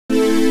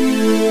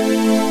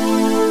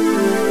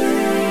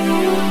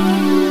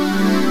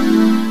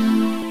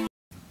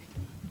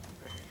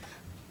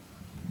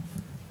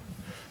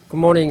Good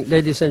morning,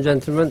 ladies and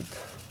gentlemen.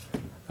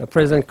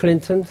 President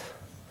Clinton,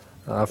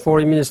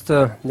 Foreign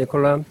Minister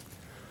Nicolas,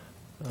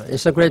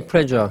 it's a great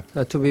pleasure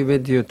to be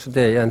with you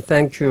today, and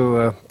thank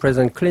you,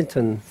 President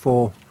Clinton,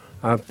 for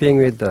being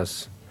with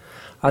us.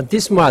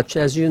 This March,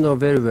 as you know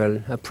very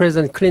well,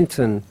 President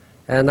Clinton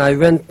and I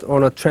went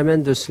on a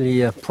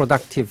tremendously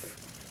productive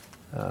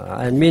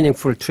and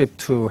meaningful trip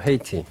to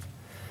Haiti.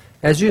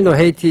 As you know,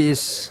 Haiti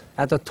is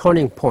at a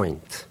turning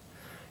point.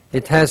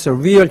 It has a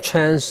real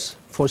chance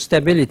for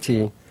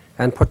stability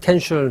and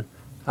potential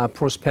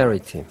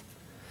prosperity.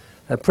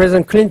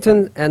 President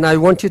Clinton and I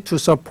wanted to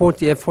support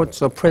the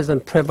efforts of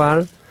President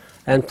Preval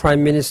and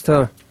Prime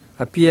Minister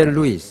Pierre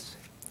Louis.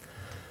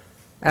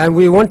 And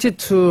we wanted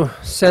to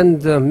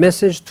send a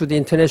message to the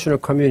international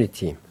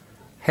community.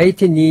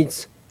 Haiti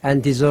needs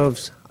and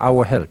deserves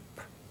our help.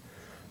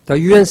 The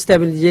UN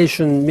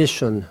Stabilization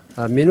Mission,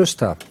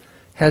 MINUSTA,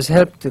 has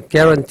helped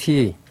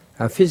guarantee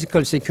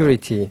physical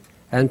security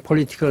and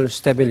political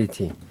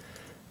stability.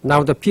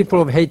 Now the people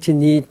of Haiti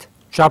need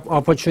job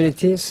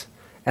opportunities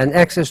and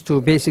access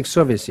to basic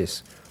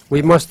services.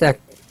 We must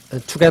act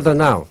together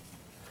now.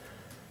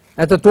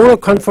 At the donor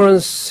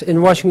conference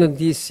in Washington,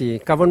 D.C.,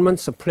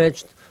 governments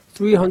pledged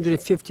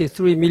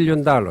 $353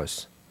 million.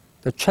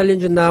 The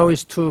challenge now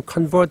is to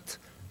convert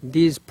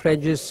these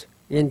pledges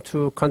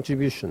into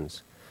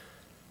contributions.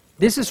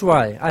 This is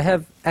why I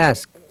have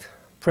asked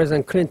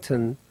President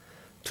Clinton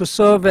to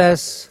serve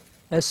as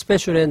a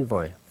special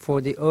envoy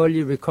for the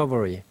early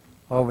recovery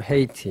of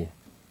Haiti.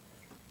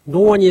 No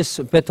one is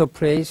better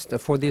placed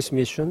for this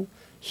mission.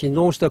 He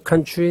knows the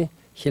country,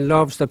 he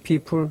loves the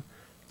people,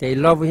 they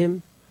love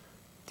him.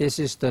 This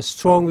is the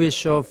strong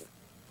wish of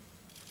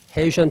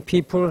Haitian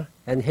people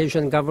and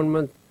Haitian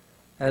government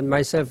and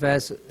myself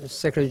as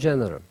Secretary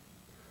General.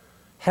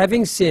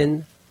 Having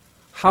seen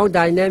how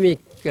dynamic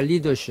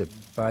leadership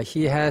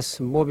he has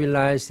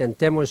mobilized and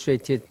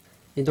demonstrated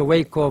in the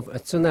wake of a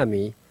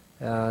tsunami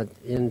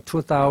in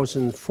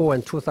 2004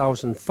 and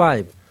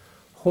 2005,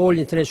 whole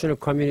international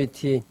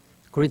community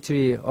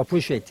greatly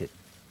appreciated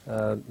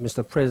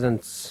Mr.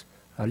 President's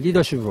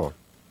leadership role.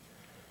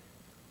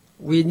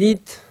 We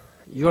need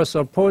your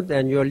support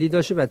and your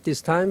leadership at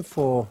this time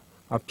for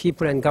our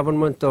people and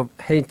government of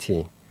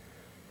Haiti.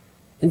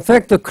 In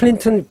fact, the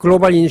Clinton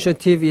Global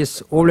Initiative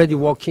is already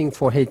working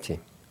for Haiti.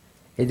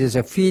 It is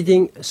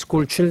feeding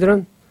school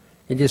children.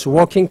 It is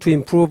working to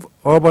improve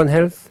urban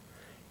health.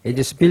 It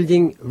is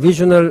building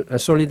regional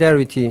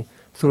solidarity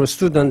through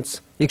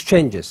students'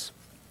 exchanges.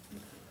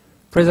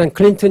 President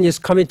Clinton is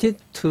committed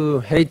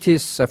to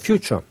Haiti's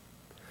future.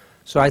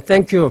 So I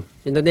thank you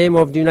in the name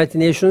of the United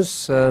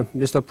Nations,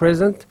 Mr.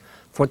 President,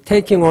 for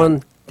taking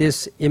on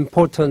this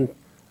important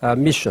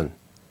mission.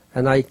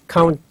 And I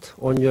count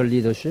on your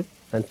leadership.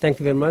 And thank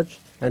you very much.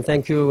 And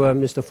thank you,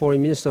 Mr.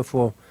 Foreign Minister,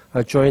 for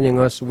joining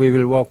us. We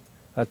will work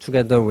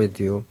together with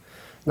you.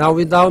 Now,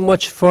 without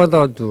much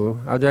further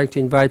ado, I'd like to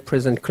invite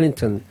President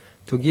Clinton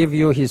to give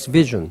you his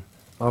vision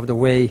of the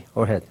way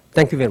ahead.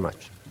 Thank you very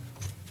much.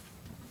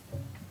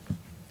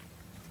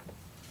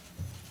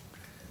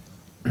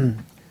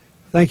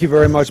 Thank you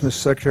very much, Mr.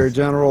 Secretary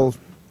General.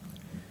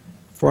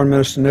 Foreign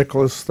Minister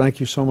Nicholas, thank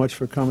you so much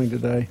for coming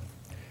today.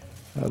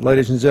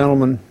 Ladies and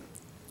gentlemen,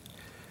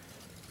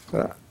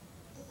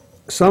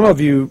 some of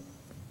you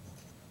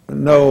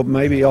know,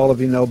 maybe all of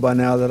you know by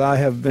now, that I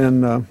have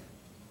been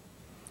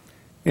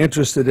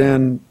interested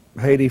in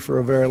Haiti for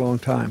a very long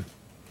time.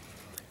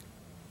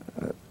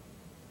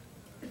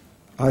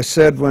 I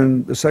said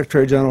when the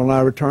Secretary General and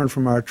I returned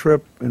from our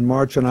trip in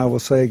March, and I will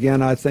say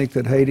again, I think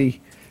that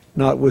Haiti,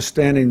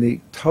 notwithstanding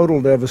the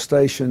total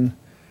devastation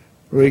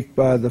wreaked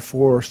by the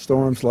 4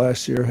 storms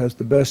last year, has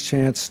the best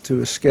chance to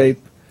escape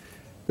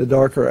the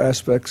darker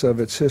aspects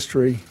of its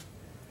history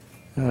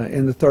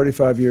in the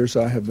 35 years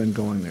I have been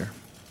going there,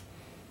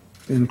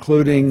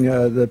 including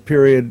the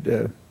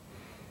period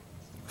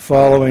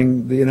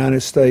following the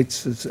United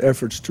States'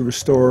 efforts to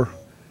restore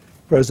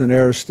President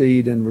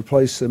Aristide and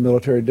replace the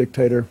military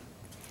dictator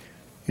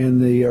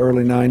in the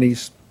early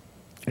 90s,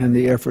 and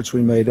the efforts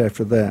we made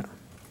after that.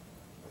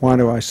 Why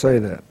do I say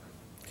that?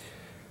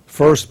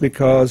 First,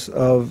 because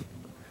of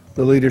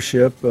the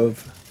leadership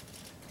of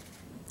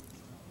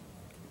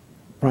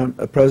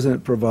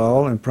President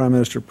Preval and Prime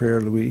Minister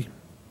Pierre Louis.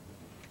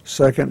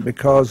 Second,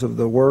 because of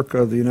the work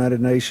of the United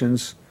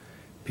Nations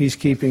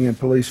peacekeeping and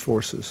police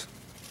forces.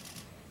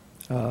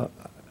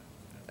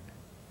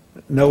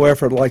 No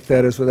effort like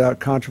that is without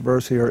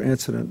controversy or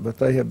incident, but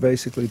they have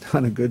basically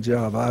done a good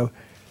job.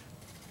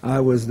 I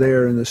was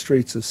there in the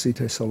streets of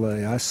Cité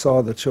Soleil. I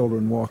saw the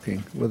children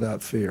walking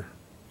without fear.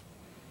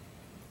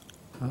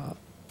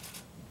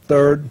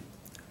 Third,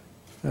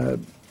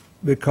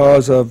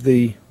 because of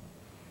the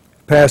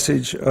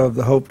passage of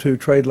the HOPE 2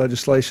 trade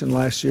legislation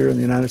last year in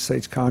the United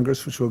States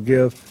Congress, which will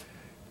give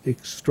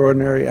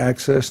extraordinary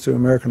access to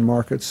American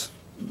markets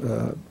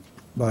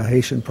by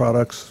Haitian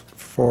products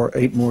for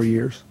 8 more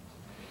years.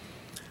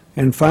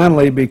 And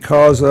finally,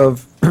 because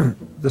of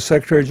the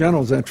Secretary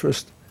General's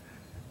interest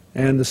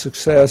and the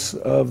success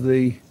of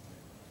the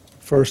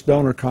first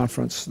donor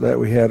conference that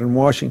we had in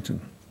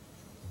Washington.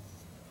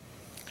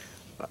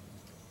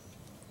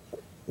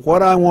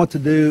 what I want to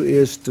do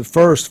is to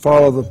first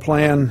follow the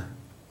plan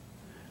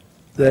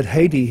that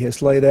Haiti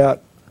has laid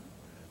out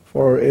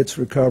for its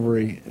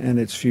recovery and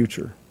its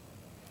future.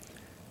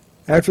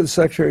 After the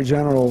Secretary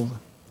General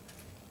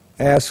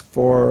asked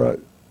for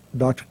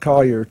Dr.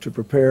 Collier to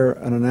prepare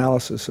an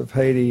analysis of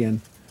Haiti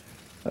and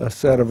a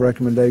set of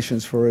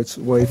recommendations for its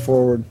way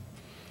forward,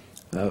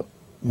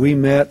 we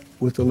met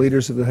with the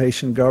leaders of the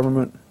Haitian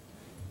government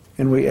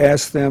and we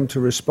asked them to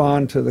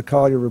respond to the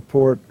Collier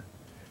report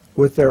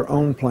with their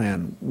own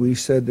plan. We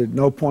said there's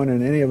no point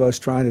in any of us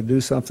trying to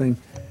do something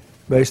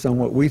based on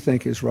what we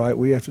think is right.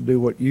 We have to do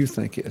what you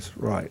think is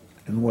right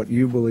and what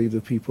you believe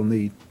the people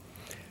need.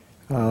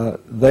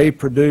 They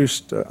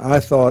produced, I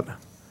thought,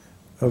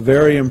 a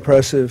very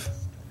impressive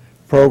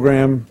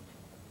program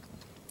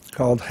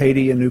called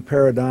Haiti, a New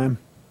Paradigm,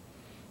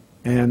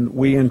 and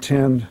we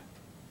intend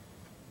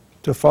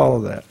to follow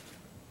that.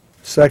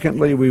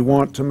 Secondly, we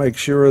want to make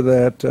sure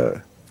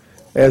that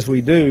as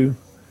we do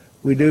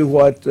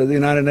what the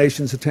United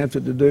Nations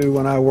attempted to do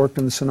when I worked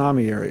in the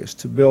tsunami areas,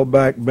 to build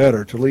back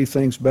better, to leave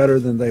things better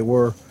than they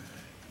were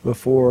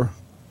before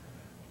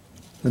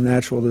the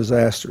natural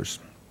disasters.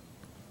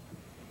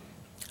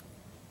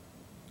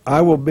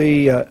 I will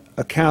be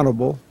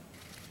accountable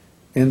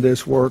in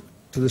this work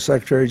to the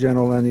Secretary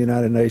General and the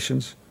United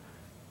Nations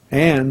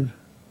and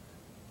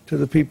to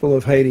the people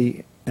of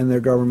Haiti and their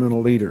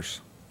governmental leaders.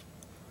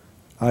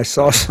 I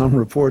saw some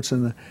reports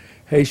in the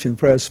Haitian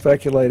press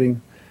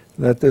speculating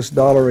that this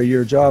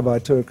 $1-a-year job I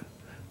took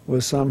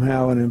was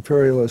somehow an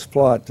imperialist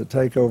plot to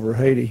take over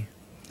Haiti.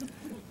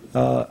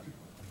 All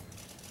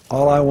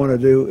I want to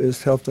do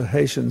is help the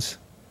Haitians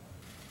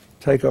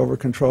take over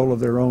control of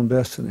their own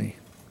destiny.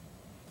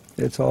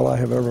 It's all I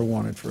have ever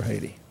wanted for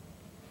Haiti.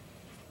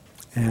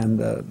 And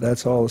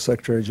that's all the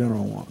Secretary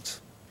General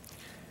wants.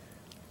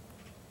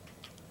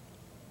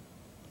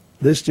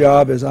 This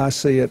job, as I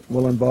see it,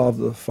 will involve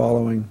the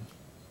following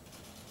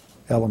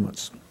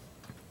elements.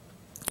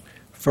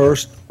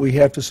 First, we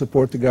have to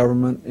support the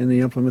government in the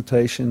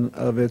implementation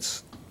of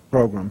its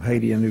program,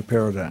 Haiti, a New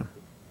Paradigm,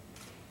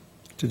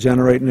 to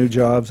generate new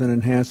jobs and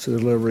enhance the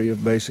delivery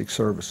of basic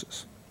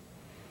services.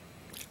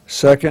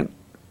 Second,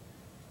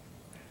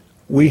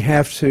 we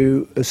have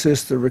to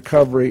assist the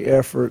recovery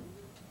effort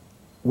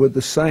with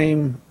the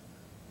same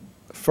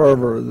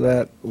fervor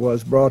that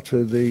was brought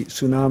to the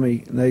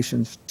tsunami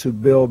nations to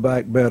build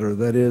back better,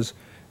 that is,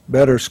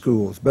 better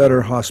schools,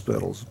 better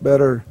hospitals,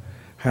 better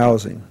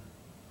housing,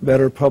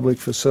 better public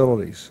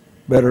facilities,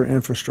 better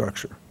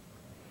infrastructure.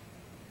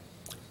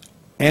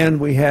 And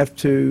we have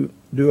to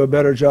do a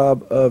better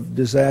job of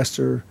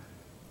disaster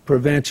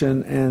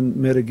prevention and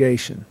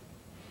mitigation.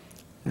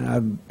 And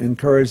I'm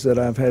encouraged that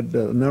I've had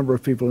a number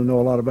of people who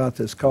know a lot about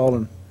this call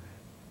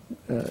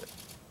and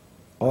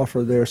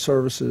offer their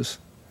services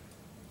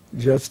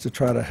just to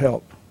try to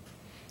help.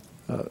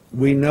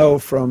 We know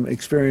from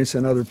experience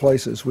in other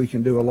places we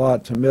can do a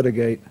lot to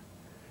mitigate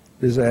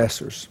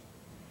disasters,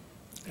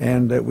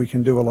 and that we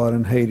can do a lot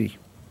in Haiti.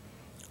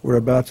 We're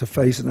about to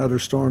face another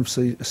storm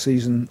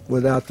season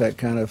without that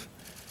kind of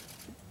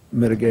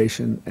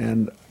mitigation,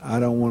 and I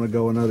don't want to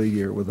go another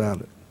year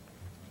without it.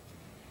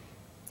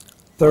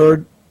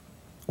 Third,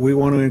 we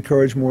want to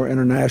encourage more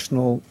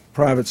international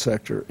private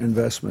sector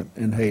investment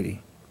in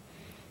Haiti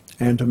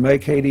and to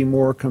make Haiti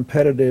more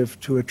competitive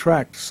to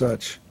attract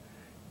such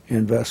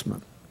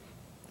investment.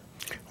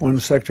 When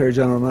the Secretary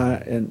General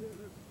and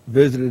I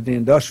visited the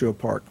industrial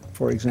park,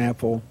 for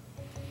example,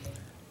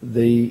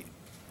 the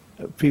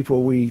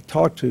people we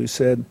talked to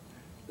said,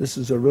 this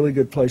is a really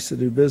good place to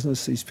do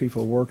business. These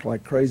people work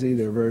like crazy.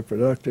 They're very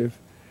productive.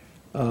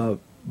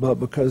 But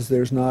because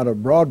there's not a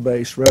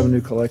broad-based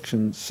revenue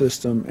collection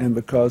system and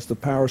because the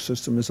power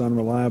system is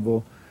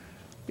unreliable,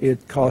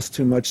 it costs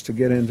too much to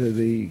get into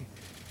the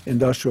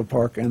industrial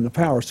park and the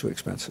power's too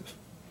expensive.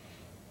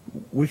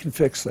 We can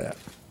fix that.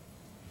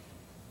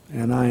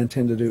 And I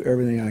intend to do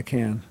everything I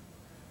can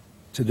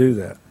to do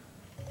that.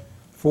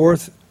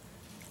 Fourth,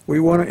 we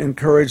want to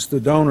encourage the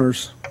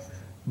donors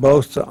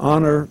both to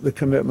honor the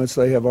commitments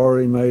they have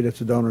already made at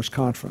the Donors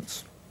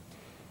Conference.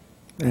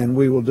 And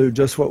we will do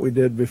just what we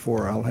did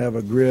before. I'll have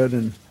a grid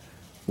and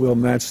we'll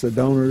match the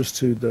donors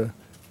to the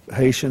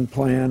Haitian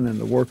plan and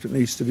the work that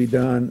needs to be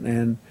done,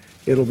 and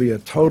it'll be a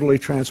totally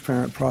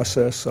transparent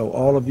process so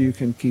all of you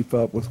can keep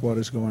up with what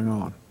is going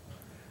on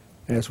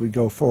as we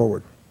go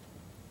forward.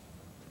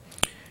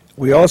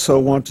 We also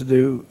want to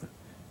do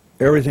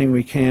everything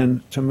we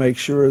can to make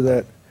sure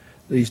that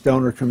these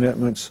donor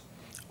commitments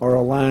are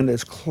aligned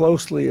as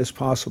closely as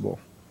possible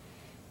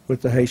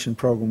with the Haitian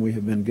program we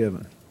have been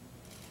given.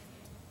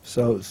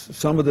 So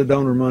some of the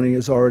donor money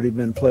has already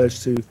been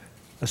pledged to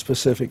a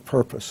specific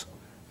purpose.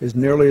 As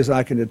nearly as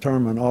I can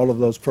determine, all of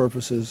those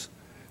purposes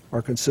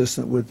are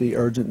consistent with the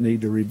urgent need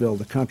to rebuild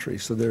the country,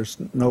 so there's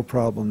no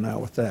problem now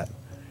with that.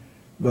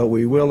 But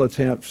we will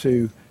attempt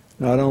to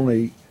not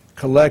only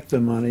collect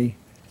the money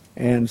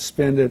and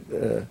spend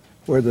it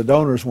where the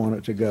donors want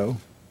it to go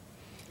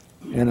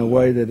in a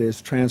way that is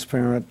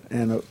transparent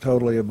and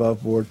totally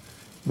above board,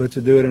 but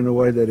to do it in a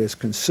way that is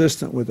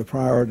consistent with the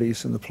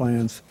priorities and the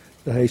plans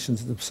the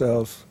Haitians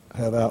themselves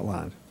have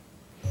outlined.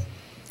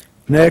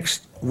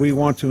 Next, we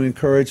want to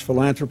encourage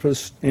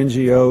philanthropists,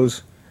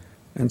 NGOs,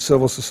 and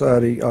civil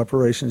society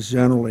operations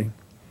generally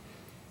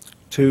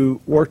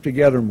to work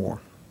together more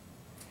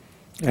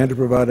and to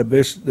provide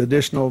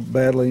additional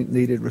badly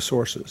needed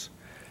resources.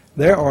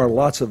 There are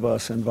lots of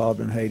us involved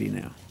in Haiti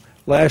now.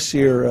 Last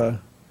year,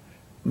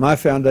 my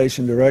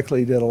foundation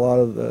directly did a lot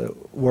of the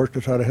work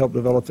to try to help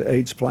develop the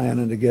AIDS plan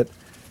and to get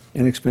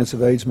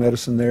inexpensive AIDS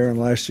medicine there. And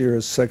last year,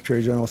 as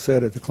Secretary General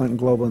said, at the Clinton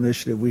Global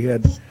Initiative, we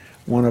had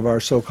one of our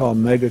so-called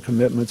mega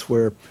commitments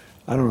where,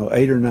 I don't know,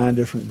 8 or 9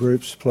 different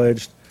groups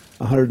pledged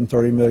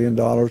 $130 million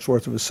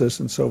worth of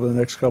assistance over the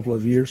next couple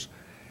of years.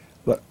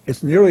 But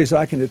as nearly as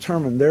I can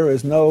determine, there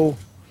is no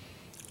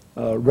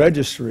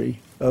registry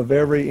of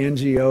every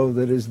NGO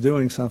that is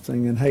doing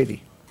something in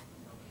Haiti.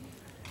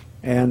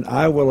 And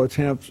I will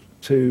attempt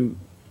to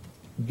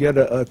get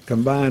a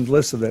combined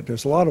list of that.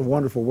 There's a lot of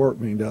wonderful work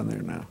being done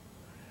there now.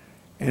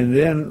 And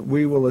then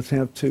we will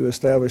attempt to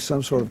establish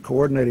some sort of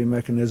coordinating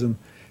mechanism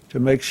to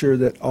make sure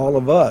that all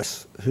of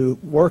us who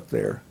work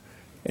there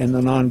in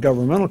the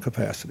non-governmental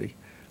capacity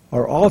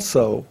are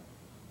also,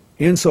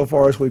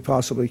 insofar as we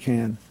possibly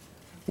can,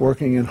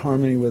 working in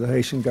harmony with the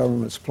Haitian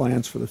government's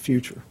plans for the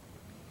future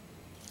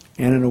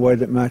and in a way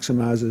that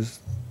maximizes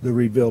the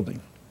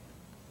rebuilding.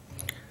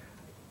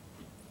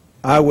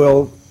 I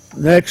will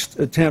next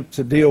attempt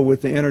to deal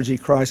with the energy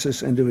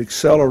crisis and to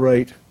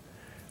accelerate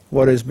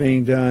what is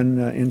being done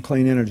in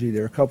clean energy.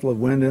 There are a couple of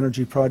wind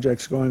energy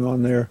projects going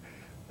on there,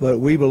 but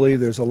we believe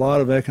there's a lot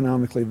of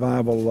economically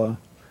viable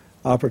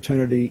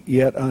opportunity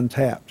yet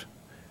untapped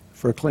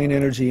for clean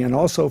energy and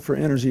also for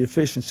energy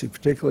efficiency,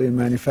 particularly in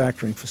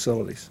manufacturing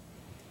facilities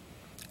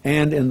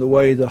and in the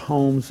way the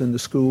homes and the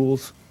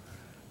schools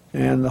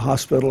and the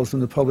hospitals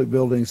and the public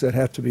buildings that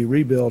have to be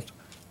rebuilt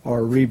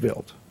are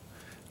rebuilt.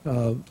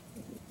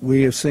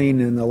 We have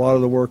seen in a lot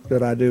of the work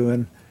that I do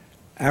in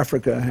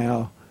Africa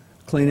how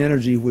clean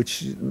energy,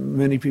 which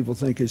many people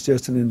think is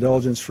just an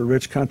indulgence for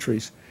rich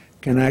countries,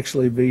 can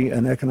actually be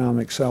an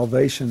economic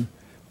salvation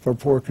for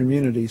poor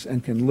communities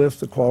and can lift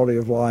the quality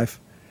of life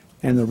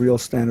and the real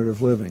standard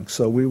of living.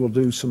 So we will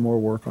do some more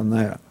work on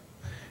that.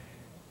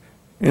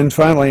 And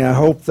finally, I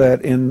hope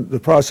that in the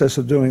process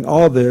of doing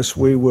all this,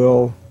 we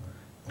will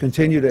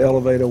continue to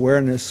elevate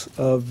awareness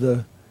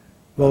of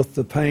both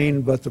the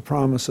pain but the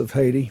promise of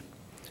Haiti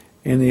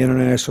in the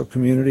international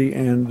community,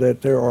 and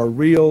that there are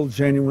real,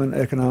 genuine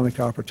economic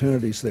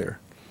opportunities there,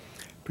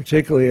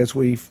 particularly as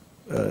we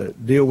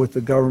deal with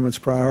the government's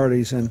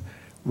priorities in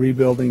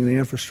rebuilding the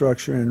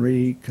infrastructure and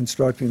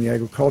reconstructing the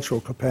agricultural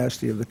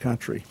capacity of the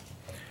country.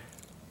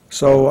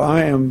 So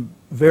I am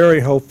very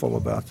hopeful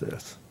about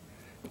this.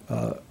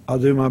 I'll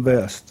do my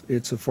best.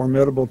 It's a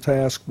formidable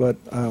task, but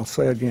I'll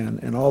say again,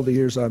 in all the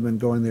years I've been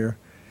going there,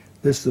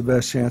 this is the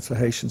best chance the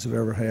Haitians have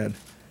ever had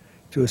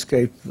to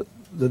escape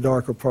the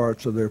darker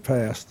parts of their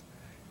past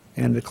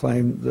and to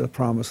claim the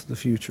promise of the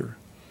future.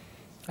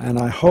 And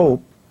I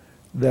hope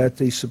that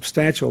the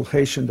substantial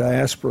Haitian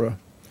diaspora,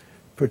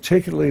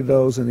 particularly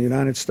those in the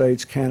United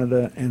States,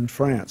 Canada, and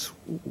France,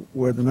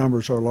 where the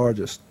numbers are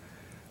largest,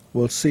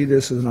 will see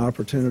this as an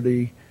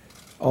opportunity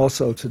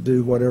also to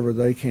do whatever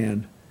they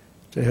can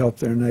to help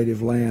their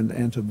native land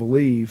and to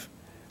believe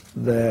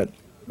that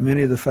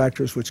many of the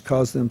factors which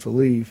caused them to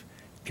leave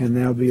can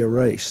now be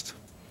erased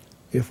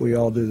if we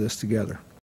all do this together.